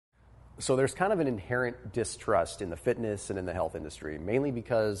So there's kind of an inherent distrust in the fitness and in the health industry, mainly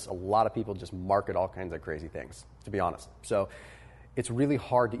because a lot of people just market all kinds of crazy things, to be honest. So it's really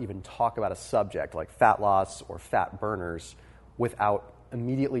hard to even talk about a subject like fat loss or fat burners without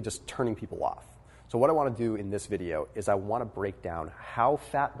immediately just turning people off. So what I want to do in this video is I want to break down how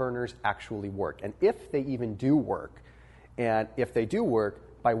fat burners actually work, and if they even do work, and if they do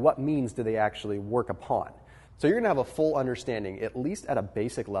work, by what means do they actually work upon. So you're going to have a full understanding, at least at a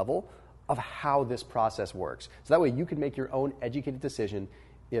basic level, of how this process works. So that way you can make your own educated decision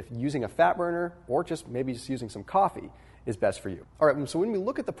if using a fat burner or maybe just using some coffee is best for you. All right, so when we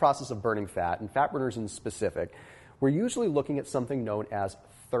look at the process of burning fat, and fat burners in specific, we're usually looking at something known as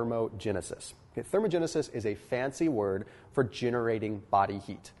thermogenesis. Okay, thermogenesis is a fancy word for generating body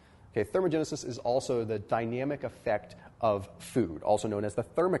heat. Okay, thermogenesis is also the dynamic effect of food, also known as the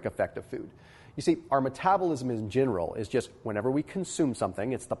thermic effect of food. You see, our metabolism in general is just whenever we consume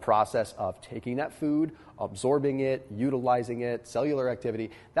something, it's the process of taking that food, absorbing it, utilizing it, cellular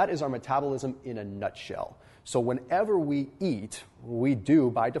activity. That is our metabolism in a nutshell. So whenever we eat, we do,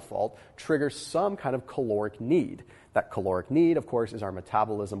 by default, trigger some kind of caloric need. That caloric need, of course, is our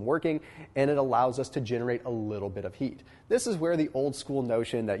metabolism working, and it allows us to generate a little bit of heat. This is where the old school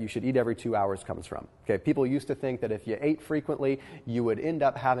notion that you should eat every 2 hours comes from. Okay, people used to think that if you ate frequently, you would end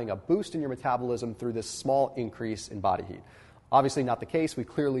up having a boost in your metabolism through this small increase in body heat. Obviously not the case. We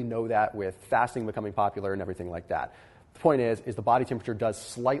clearly know that with fasting becoming popular and everything like that. The point is the body temperature does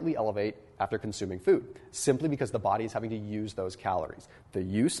slightly elevate after consuming food, simply because the body is having to use those calories. The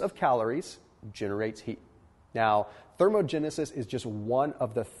use of calories generates heat. Now, thermogenesis is just one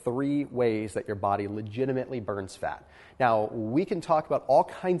of the 3 ways that your body legitimately burns fat. Now, we can talk about all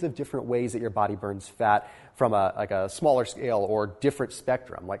kinds of different ways that your body burns fat from a smaller scale or different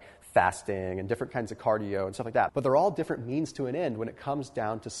spectrum, like fasting and different kinds of cardio and stuff like that. But they're all different means to an end when it comes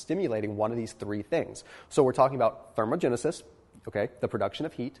down to stimulating one of these 3 things. So we're talking about thermogenesis, okay, the production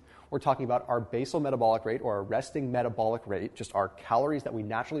of heat. We're talking about our basal metabolic rate or our resting metabolic rate, just our calories that we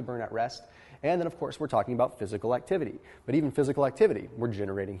naturally burn at rest. And then, of course, we're talking about physical activity. But even physical activity, we're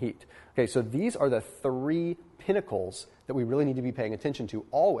generating heat. Okay, so these are the 3 pinnacles that we really need to be paying attention to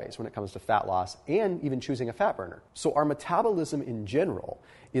always when it comes to fat loss and even choosing a fat burner. So our metabolism in general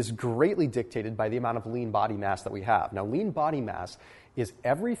is greatly dictated by the amount of lean body mass that we have. Now, lean body mass is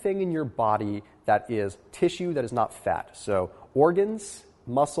everything in your body that is tissue that is not fat. So organs,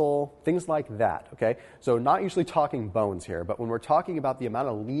 muscle, things like that, okay? So not usually talking bones here, but when we're talking about the amount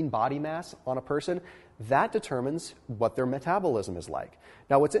of lean body mass on a person, that determines what their metabolism is like.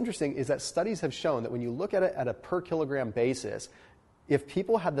 Now, what's interesting is that studies have shown that when you look at it at a per kilogram basis, if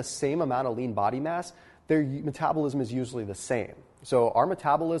people have the same amount of lean body mass, their metabolism is usually the same. So our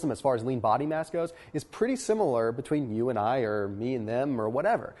metabolism, as far as lean body mass goes, is pretty similar between you and I or me and them or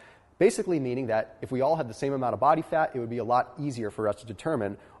whatever. Basically meaning that if we all had the same amount of body fat, it would be a lot easier for us to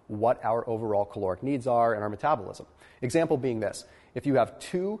determine what our overall caloric needs are and our metabolism. Example being this: if you have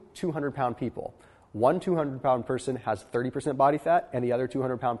 2 200-pound people, one 200-pound person has 30% body fat and the other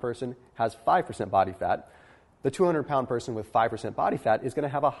 200-pound person has 5% body fat, the 200-pound person with 5% body fat is going to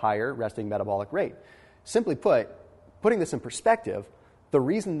have a higher resting metabolic rate. Simply put, putting this in perspective, the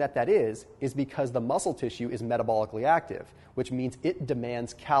reason that is because the muscle tissue is metabolically active, which means it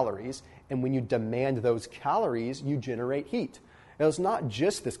demands calories, and when you demand those calories, you generate heat. Now, it's not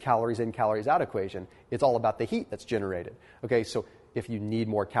just this calories in, calories out equation. It's all about the heat that's generated. Okay, so if you need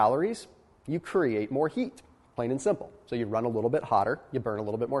more calories, you create more heat, plain and simple. So you run a little bit hotter, you burn a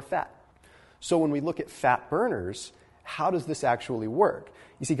little bit more fat. So when we look at fat burners, how does this actually work?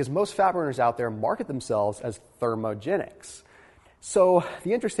 You see, because most fat burners out there market themselves as thermogenics. So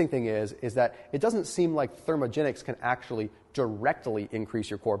the interesting thing is that it doesn't seem like thermogenics can actually directly increase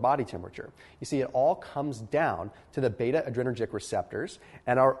your core body temperature. You see, it all comes down to the beta-adrenergic receptors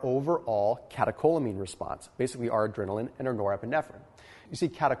and our overall catecholamine response, basically our adrenaline and our norepinephrine. You see,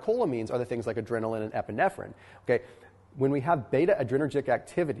 catecholamines are the things like adrenaline and epinephrine. Okay, when we have beta-adrenergic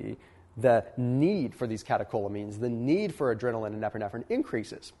activity, the need for these catecholamines, the need for adrenaline and epinephrine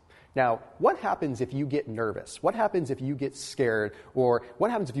increases. Now, what happens if you get nervous? What happens if you get scared? Or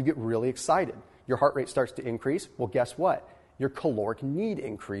what happens if you get really excited? Your heart rate starts to increase. Well, guess what? Your caloric need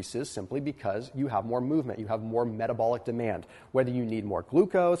increases simply because you have more movement. You have more metabolic demand. Whether you need more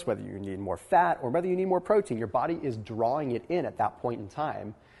glucose, whether you need more fat, or whether you need more protein, your body is drawing it in at that point in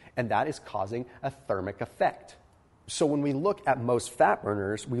time, and that is causing a thermic effect. So when we look at most fat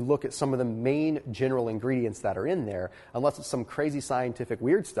burners, we look at some of the main general ingredients that are in there, unless it's some crazy scientific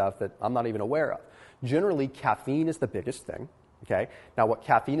weird stuff that I'm not even aware of. Generally, caffeine is the biggest thing. Okay? Now, what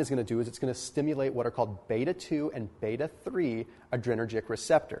caffeine is going to do is it's going to stimulate what are called beta-2 and beta-3 adrenergic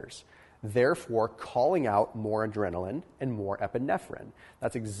receptors. therefore calling out more adrenaline and more epinephrine.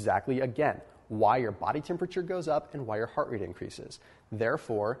 That's exactly, again, why your body temperature goes up and why your heart rate increases.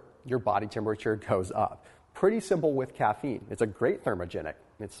 Therefore, your body temperature goes up. Pretty simple with caffeine. It's a great thermogenic.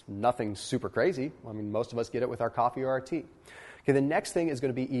 It's nothing super crazy. I mean, most of us get it with our coffee or our tea. Okay, the next thing is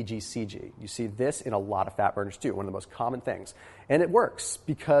going to be EGCG. You see this in a lot of fat burners too, one of the most common things. And it works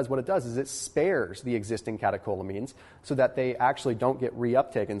because what it does is it spares the existing catecholamines so that they actually don't get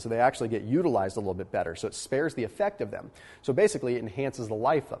reuptaken, so they actually get utilized a little bit better. So it spares the effect of them. So basically it enhances the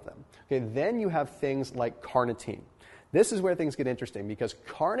life of them. Okay, then you have things like carnitine. This is where things get interesting because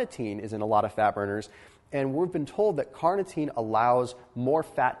carnitine is in a lot of fat burners, and we've been told that carnitine allows more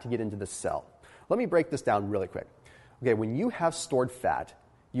fat to get into the cell. Let me break this down really quick. Okay, when you have stored fat,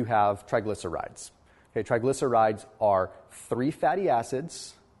 you have triglycerides. Okay, triglycerides are 3 fatty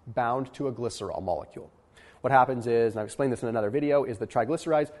acids bound to a glycerol molecule. What happens is, and I've explained this in another video, is the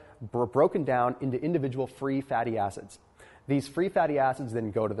triglycerides are broken down into individual free fatty acids. These free fatty acids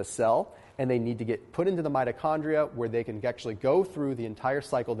then go to the cell, and they need to get put into the mitochondria where they can actually go through the entire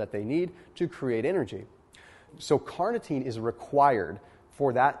cycle that they need to create energy. So carnitine is required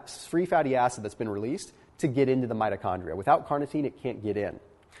for that free fatty acid that's been released to get into the mitochondria. Without carnitine, it can't get in.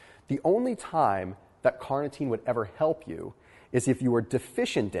 The only time that carnitine would ever help you is if you were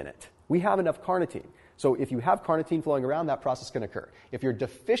deficient in it. We have enough carnitine. So if you have carnitine flowing around, that process can occur. If you're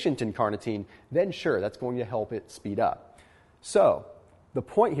deficient in carnitine, then sure, that's going to help it speed up. So the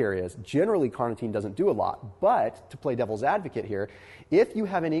point here is generally carnitine doesn't do a lot, but to play devil's advocate here, if you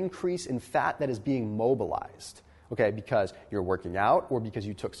have an increase in fat that is being mobilized, okay, because you're working out or because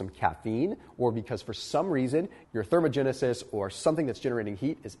you took some caffeine or because for some reason your thermogenesis or something that's generating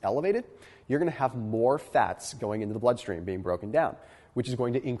heat is elevated, you're going to have more fats going into the bloodstream being broken down, which is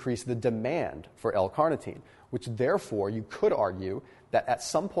going to increase the demand for L-carnitine, which therefore you could argue that at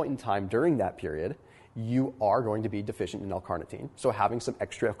some point in time during that period, you are going to be deficient in L-carnitine. So having some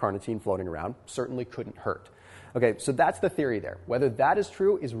extra carnitine floating around certainly couldn't hurt. Okay, so that's the theory there. Whether that is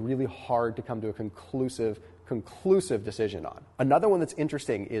true is really hard to come to a conclusive decision on. Another one that's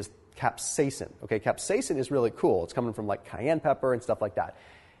interesting is capsaicin. Okay, capsaicin is really cool. It's coming from like cayenne pepper and stuff like that.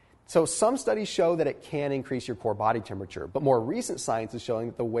 So some studies show that it can increase your core body temperature, but more recent science is showing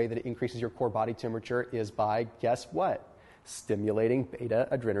that the way that it increases your core body temperature is by, guess what? Stimulating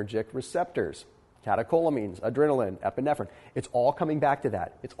beta-adrenergic receptors. Catecholamines, adrenaline, epinephrine. It's all coming back to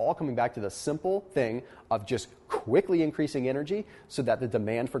that. It's all coming back to the simple thing of just quickly increasing energy so that the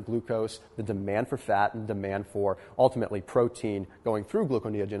demand for glucose, the demand for fat, and demand for ultimately protein going through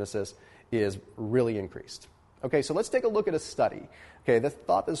gluconeogenesis is really increased. Okay, so let's take a look at a study. Okay, I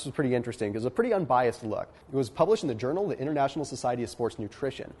thought this was pretty interesting because it's a pretty unbiased look. It was published in the journal, the International Society of Sports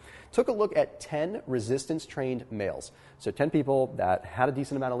Nutrition. Took a look at 10 resistance-trained males. So 10 people that had a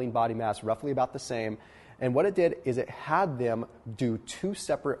decent amount of lean body mass, roughly about the same. And what it did is it had them do 2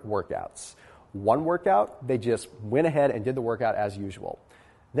 separate workouts. One workout, they just went ahead and did the workout as usual.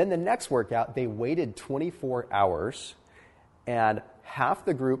 Then the next workout, they waited 24 hours, and half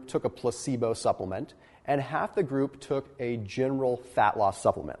the group took a placebo supplement, and half the group took a general fat loss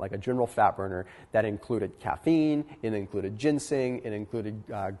supplement, like a general fat burner that included caffeine, it included ginseng, it included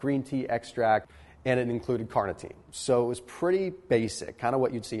green tea extract, and it included carnitine. So it was pretty basic, kind of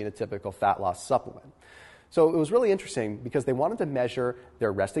what you'd see in a typical fat loss supplement. So it was really interesting because they wanted to measure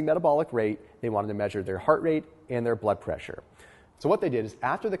their resting metabolic rate, they wanted to measure their heart rate, and their blood pressure. So what they did is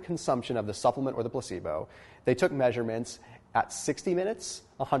after the consumption of the supplement or the placebo, they took measurements at 60 minutes,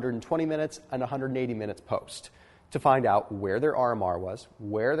 120 minutes, and 180 minutes post to find out where their RMR was,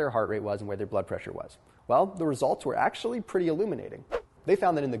 where their heart rate was, and where their blood pressure was. Well, the results were actually pretty illuminating. They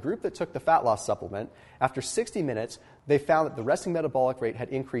found that in the group that took the fat loss supplement, after 60 minutes, they found that the resting metabolic rate had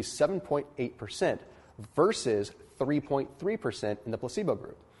increased 7.8% versus 3.3% in the placebo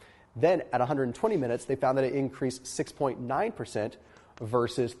group. Then at 120 minutes, they found that it increased 6.9%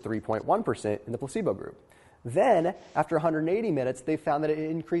 versus 3.1% in the placebo group. Then, after 180 minutes, they found that it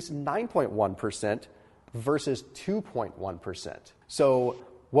increased 9.1% versus 2.1%. So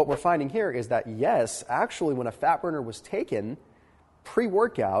what we're finding here is that, yes, actually, when a fat burner was taken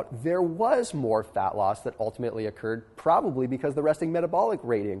pre-workout, there was more fat loss that ultimately occurred, probably because the resting metabolic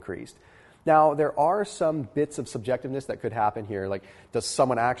rate increased. Now, there are some bits of subjectiveness that could happen here, like does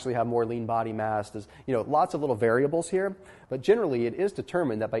someone actually have more lean body mass? Lots of little variables here, but generally it is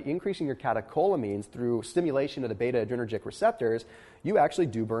determined that by increasing your catecholamines through stimulation of the beta-adrenergic receptors, you actually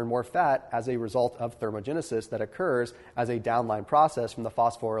do burn more fat as a result of thermogenesis that occurs as a downline process from the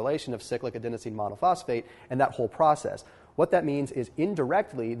phosphorylation of cyclic adenosine monophosphate and that whole process. What that means is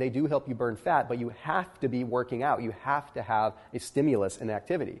indirectly they do help you burn fat, but you have to be working out. You have to have a stimulus in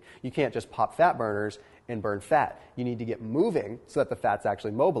activity. You can't just pop fat burners and burn fat. You need to get moving so that the fat's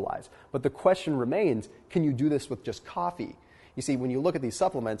actually mobilized. But the question remains, can you do this with just coffee? You see, when you look at these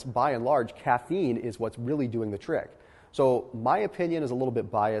supplements, by and large, caffeine is what's really doing the trick. So my opinion is a little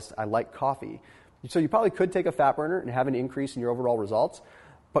bit biased. I like coffee. So you probably could take a fat burner and have an increase in your overall results,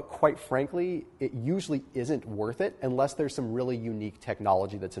 but quite frankly, it usually isn't worth it unless there's some really unique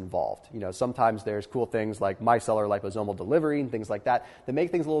technology that's involved. You know, sometimes there's cool things like micellar liposomal delivery and things like that that make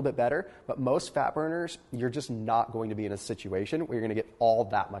things a little bit better, but most fat burners, you're just not going to be in a situation where you're going to get all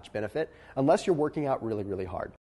that much benefit unless you're working out really, really hard.